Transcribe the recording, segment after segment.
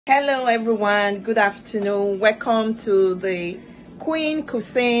Hello everyone, good afternoon. Welcome to the Queen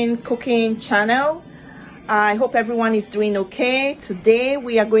Cuisine cooking channel. I hope everyone is doing okay. Today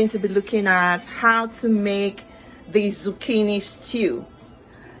we are going to be looking at how to make the zucchini stew.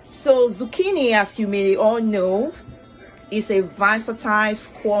 So zucchini, as you may all know, is a versatile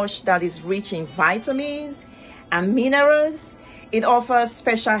squash that is rich in vitamins and minerals. It offers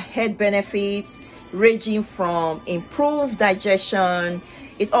special health benefits ranging from improved digestion.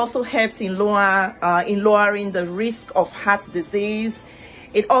 It also helps in lowering the risk of heart disease.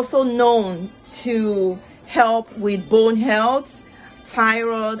 It's also known to help with bone health,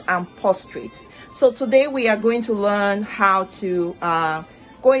 thyroid, and prostate. So today we are going to learn how to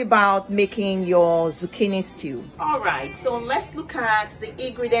go about making your zucchini stew. All right, so let's look at the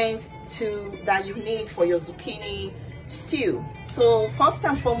ingredients that you need for your zucchini stew. So first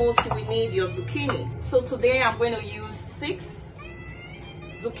and foremost, you will need your zucchini. So today I'm going to use 6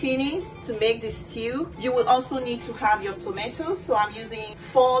 zucchinis to make the stew. You will also need to have your tomatoes. So I'm using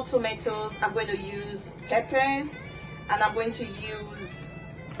 4 tomatoes. I'm going to use peppers, and I'm going to use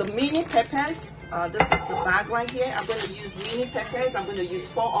the mini peppers. This is the bag right here. I'm going to use mini peppers. I'm going to use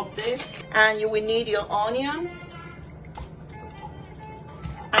 4 of this. And you will need your onion,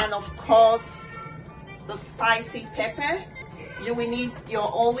 and of course the spicy pepper. You will need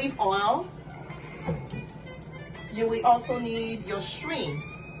your olive oil. You will also need your shrimps.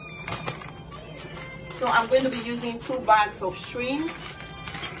 So I'm going to be using 2 bags of shrimps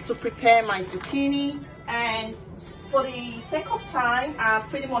to prepare my zucchini. And for the sake of time, I've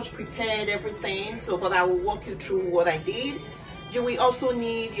pretty much prepared everything, but I will walk you through what I did. You will also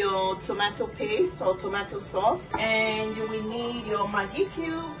need your tomato paste or tomato sauce, and you will need your Maggi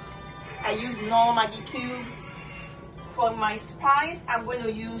cube. I use no Maggi cube. For my spice, I'm going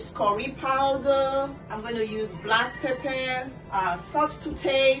to use curry powder. I'm going to use black pepper, salt to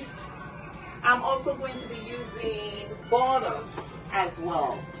taste. I'm also going to be using butter as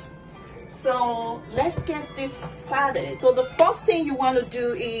well. So let's get this started. So the first thing you want to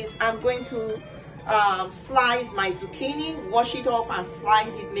do is I'm going to slice my zucchini, wash it up and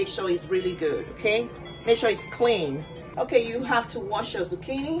slice it. Make sure it's really good, okay? Make sure it's clean. Okay, you have to wash your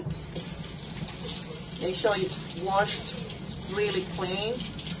zucchini. Make sure it's washed really clean.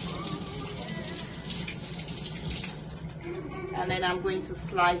 And then I'm going to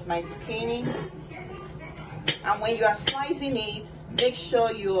slice my zucchini. And when you are slicing it, make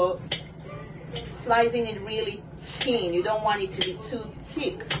sure you're slicing it really thin. You don't want it to be too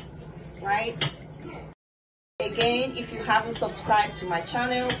thick, right? Again, if you haven't subscribed to my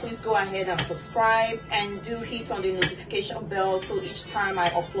channel, please go ahead and subscribe, and do hit on the notification bell so each time I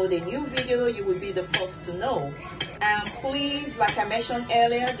upload a new video, you will be the first to know. And please, like I mentioned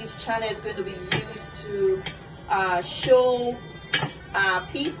earlier, this channel is going to be used to show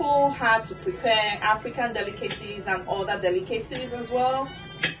people how to prepare African delicacies and other delicacies as well.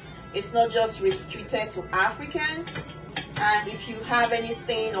 It's not just restricted to African. And if you have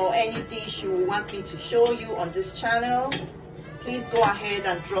anything or any dish you want me to show you on this channel, please go ahead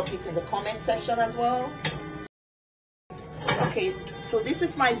and drop it in the comment section as well. Okay, so this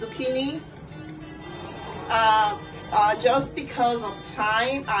is my zucchini. Just because of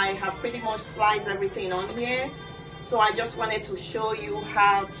time, I have pretty much sliced everything on here. So I just wanted to show you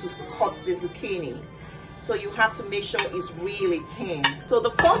how to cut the zucchini. So you have to make sure it's really thin. So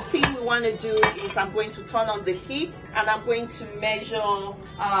the first thing we want to do is I'm going to turn on the heat, and I'm going to measure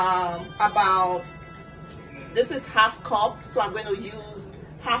about, this is ½ cup. So I'm going to use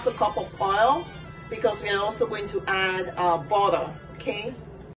 ½ cup of oil because we are also going to add butter, okay?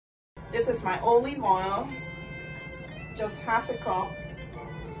 This is my olive oil, just ½ cup.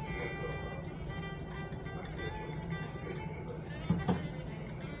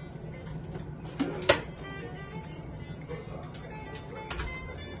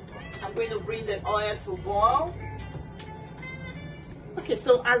 I'm going to bring the oil to boil. Okay,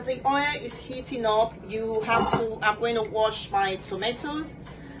 so as the oil is heating up, I'm going to wash my tomatoes.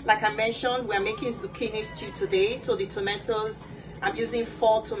 Like I mentioned, we're making zucchini stew today. So the tomatoes, I'm using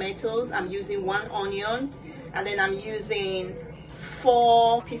 4 tomatoes. I'm using 1 onion, and then I'm using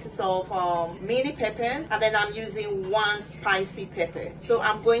 4 pieces of mini peppers, and then I'm using 1 spicy pepper. So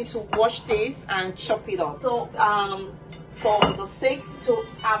I'm going to wash this and chop it up. So for the sake to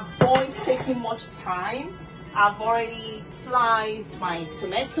avoid taking much time, I've already sliced my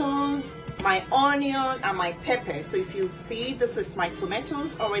tomatoes, my onion, and my pepper. So if you see, this is my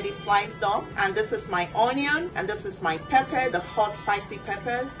tomatoes already sliced up, and this is my onion, and this is my pepper, the hot spicy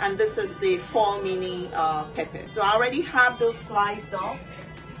peppers, and this is the 4 mini peppers. So I already have those sliced up.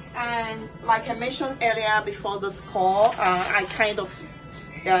 And like I mentioned earlier before this call, I kind of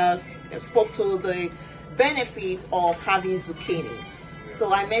spoke to the benefits of having zucchini.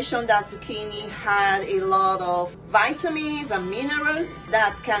 So I mentioned that zucchini had a lot of vitamins and minerals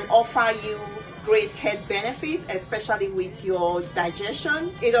that can offer you great health benefits, especially with your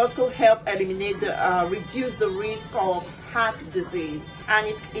digestion. It also helps eliminate reduce the risk of heart disease, and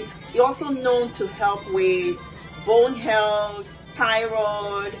it's also known to help with bone health,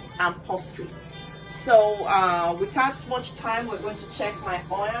 thyroid, and prostate. So without much time, we're going to check my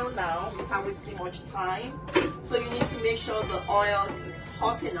oil now without wasting much time. So you need to make sure the oil is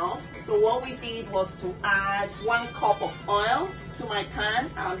hot enough. So what we did was to add 1 cup of oil to my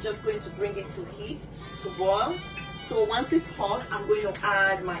pan. I'm just going to bring it to heat, to boil. So once it's hot, I'm going to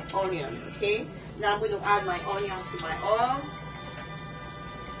add my onion, okay? Now I'm going to add my onion to my oil.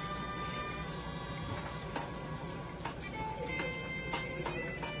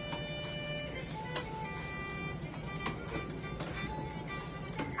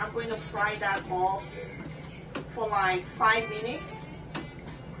 I'm going to fry that up for like 5 minutes.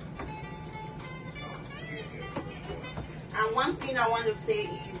 And one thing I want to say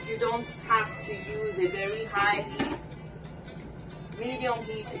is you don't have to use a very high heat. Medium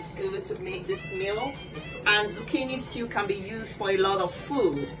heat is good to make this meal. And zucchini stew can be used for a lot of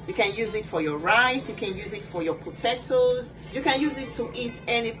food. You can use it for your rice, you can use it for your potatoes, you can use it to eat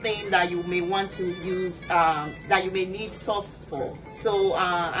anything that you may want to use, that you may need sauce for. So,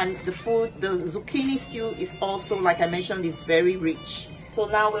 and the zucchini stew is also, like I mentioned, is very rich. So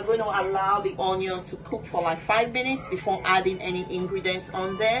now we're going to allow the onion to cook for like 5 minutes before adding any ingredients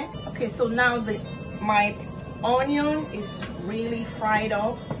on there. Okay, so now my onion is really fried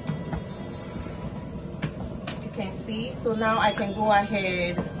up. You can see. So now I can go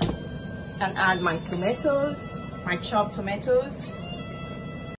ahead and add my tomatoes, my chopped tomatoes.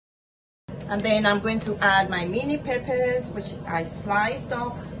 And then I'm going to add my mini peppers, which I sliced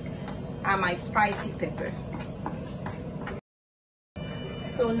up, and my spicy pepper.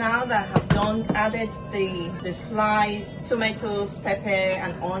 So now that I have added the sliced tomatoes, pepper,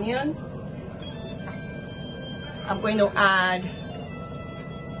 and onion, I'm going to add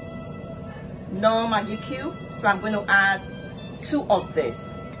no Maggi cube. So I'm going to add 2 of this.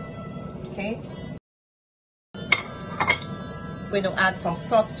 Okay. I'm going to add some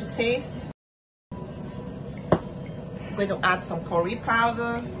salt to taste. I'm going to add some curry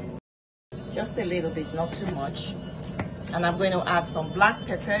powder, just a little bit, not too much. And I'm going to add some black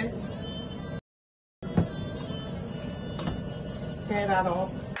peppers. Stir that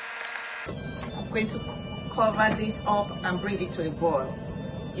up. I'm going to cover this up and bring it to a boil.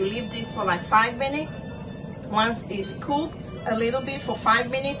 You leave this for like 5 minutes. Once it's cooked a little bit for 5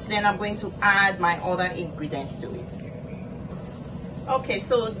 minutes, then I'm going to add my other ingredients to it. Okay,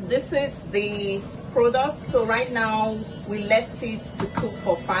 so this is the product. So right now we left it to cook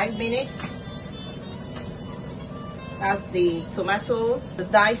for 5 minutes. That's the tomatoes, the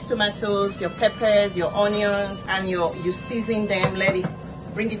diced tomatoes, your peppers, your onions, and you season them,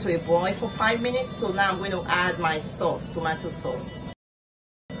 bring it to a boil for 5 minutes. So now I'm going to add my sauce, tomato sauce.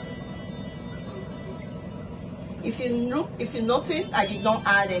 If you notice, I did not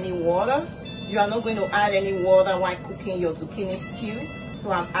add any water. You are not going to add any water while cooking your zucchini stew.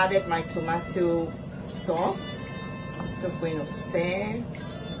 So I've added my tomato sauce. Just going to stir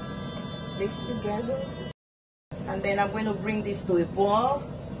this together. And then I'm going to bring this to a boil.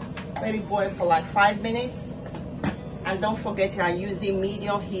 Let it boil for like 5 minutes. And don't forget you are using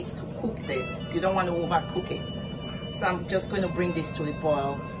medium heat to cook this. You don't want to overcook it. So I'm just going to bring this to a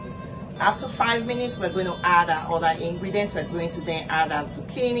boil. After 5 minutes, we're going to add our other ingredients. We're going to then add our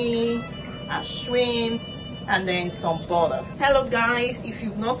zucchini, our shrimps, and then some butter. Hello guys, if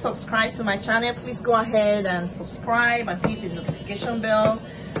you've not subscribed to my channel, please go ahead and subscribe and hit the notification bell.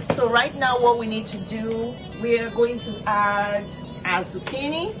 So right now what we need to do, we are going to add our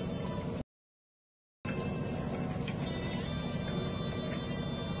zucchini.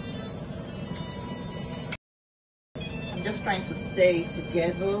 I'm just trying to stir it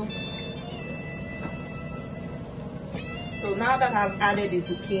together. So now that I've added the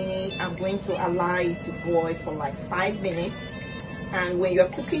zucchini, I'm going to allow it to boil for like 5 minutes. And when you're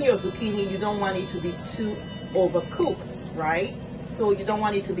cooking your zucchini, you don't want it to be too overcooked, right? So you don't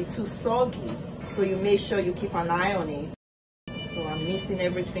want it to be too soggy. So you make sure you keep an eye on it. So I'm mixing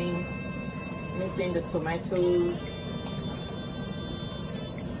everything, mixing the tomatoes,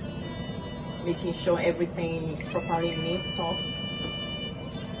 making sure everything is properly mixed up.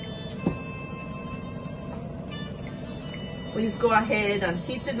 Please go ahead and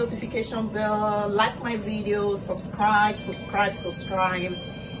hit the notification bell, like my video, subscribe,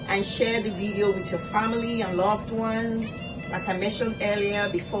 and share the video with your family and loved ones. Like I mentioned earlier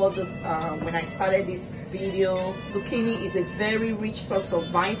before this, when I started this video, zucchini is a very rich source of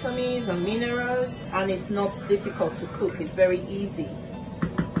vitamins and minerals, and it's not difficult to cook. It's very easy.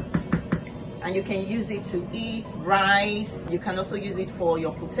 And you can use it to eat rice. You can also use it for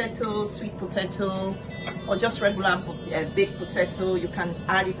your potato, sweet potato, or just regular baked potato. You can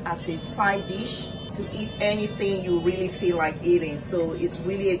add it as a side dish to eat anything you really feel like eating. So it's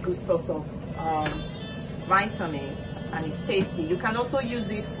really a good source of vitamins, and it's tasty. You can also use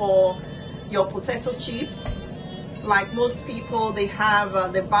it for your potato chips. Like most people, they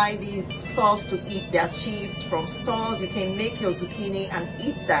buy these sauce to eat their chips from stores. You can make your zucchini and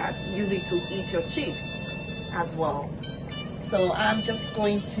eat that. Use it to eat your chips as well. So I'm just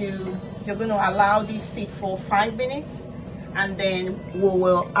going to, you're going to allow this sit for 5 minutes, and then we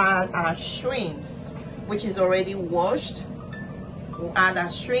will add our shrimps, which is already washed. We'll add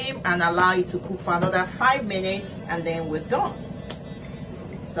our shrimp and allow it to cook for another 5 minutes, and then we're done.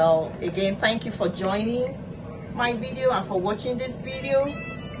 So again, thank you for joining my video and for watching this video.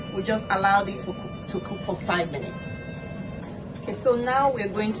 We just allow this to cook for 5 minutes. Okay, so now we're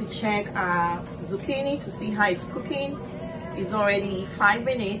going to check our zucchini to see how it's cooking. It's already 5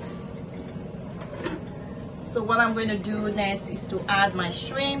 minutes. So what I'm going to do next is to add my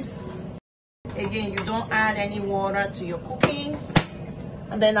shrimps. Again, you don't add any water to your cooking.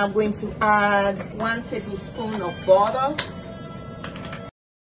 And then I'm going to add 1 tablespoon of butter.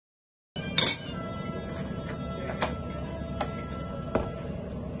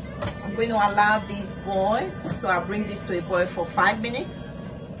 I'm going to allow this boil, so I'll bring this to a boil for 5 minutes.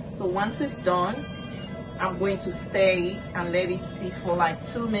 So once it's done, I'm going to stir it and let it sit for like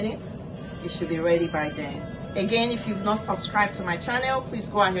 2 minutes. It should be ready by then. Again, if you've not subscribed to my channel, please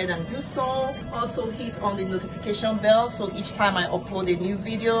go ahead and do so. Also hit on the notification bell, so each time I upload a new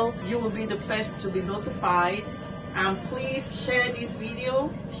video, you will be the first to be notified. And please share this video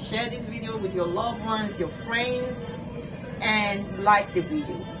with your loved ones, your friends, and like the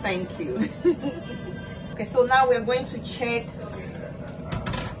video. Thank you. Okay, so now we're going to check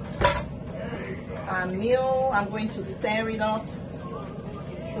our meal. I'm going to stir it up.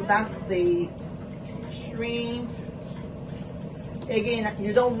 So that's the shrimp. Again,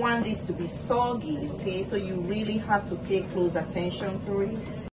 you don't want this to be soggy, okay? So you really have to pay close attention to it.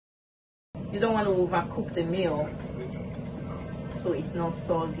 You don't want to overcook the meal so it's not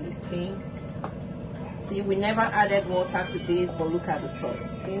soggy, okay? See, we never added water to this, but look at the sauce,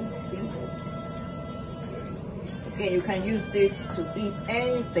 okay? See? Okay, you can use this to eat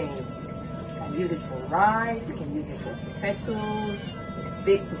anything. You can use it for rice, you can use it for potatoes,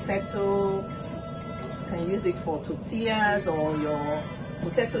 baked potato, you can use it for tortillas or your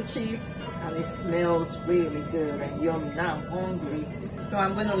potato chips, and it smells really good and yummy. Now I'm hungry. So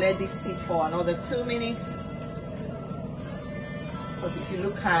I'm going to let this sit for another 2 minutes. Because if you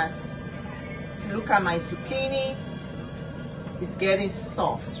look at my zucchini, it's getting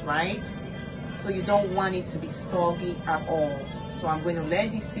soft, right? So you don't want it to be soggy at all. So I'm going to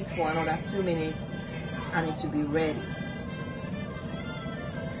let this sit for another 2 minutes and it will be ready.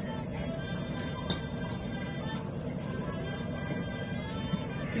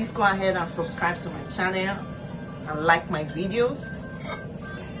 Please go ahead and subscribe to my channel and like my videos.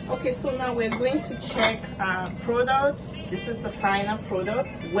 Okay, so now we're going to check our products. This is the final product.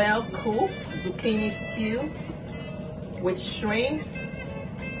 Well cooked zucchini stew with shrimps.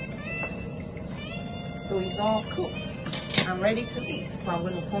 So it's all cooked. I'm ready to eat. So I'm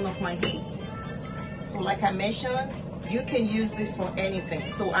going to turn off my heat. So like I mentioned, you can use this for anything.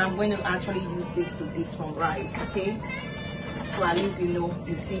 So I'm going to actually use this to eat some rice, okay? So at least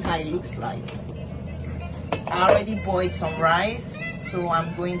you see how it looks like. I already boiled some rice. So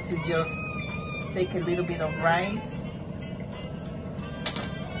I'm going to just take a little bit of rice.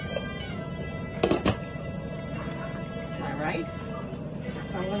 It's my rice.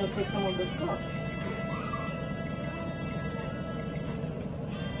 So I'm going to take some of the sauce.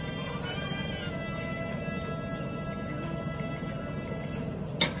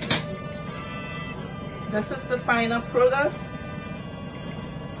 This is the final product.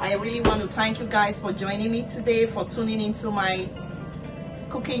 I really want to thank you guys for joining me today, for tuning into my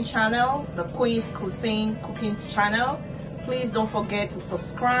cooking channel, the Queen's Cuisine Cooking channel. Please don't forget to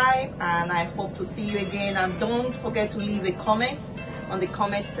subscribe, and I hope to see you again. And don't forget to leave a comment on the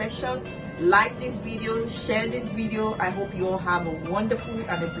comment section. Like this video, share this video. I hope you all have a wonderful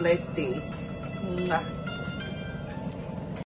and a blessed day. Mwah.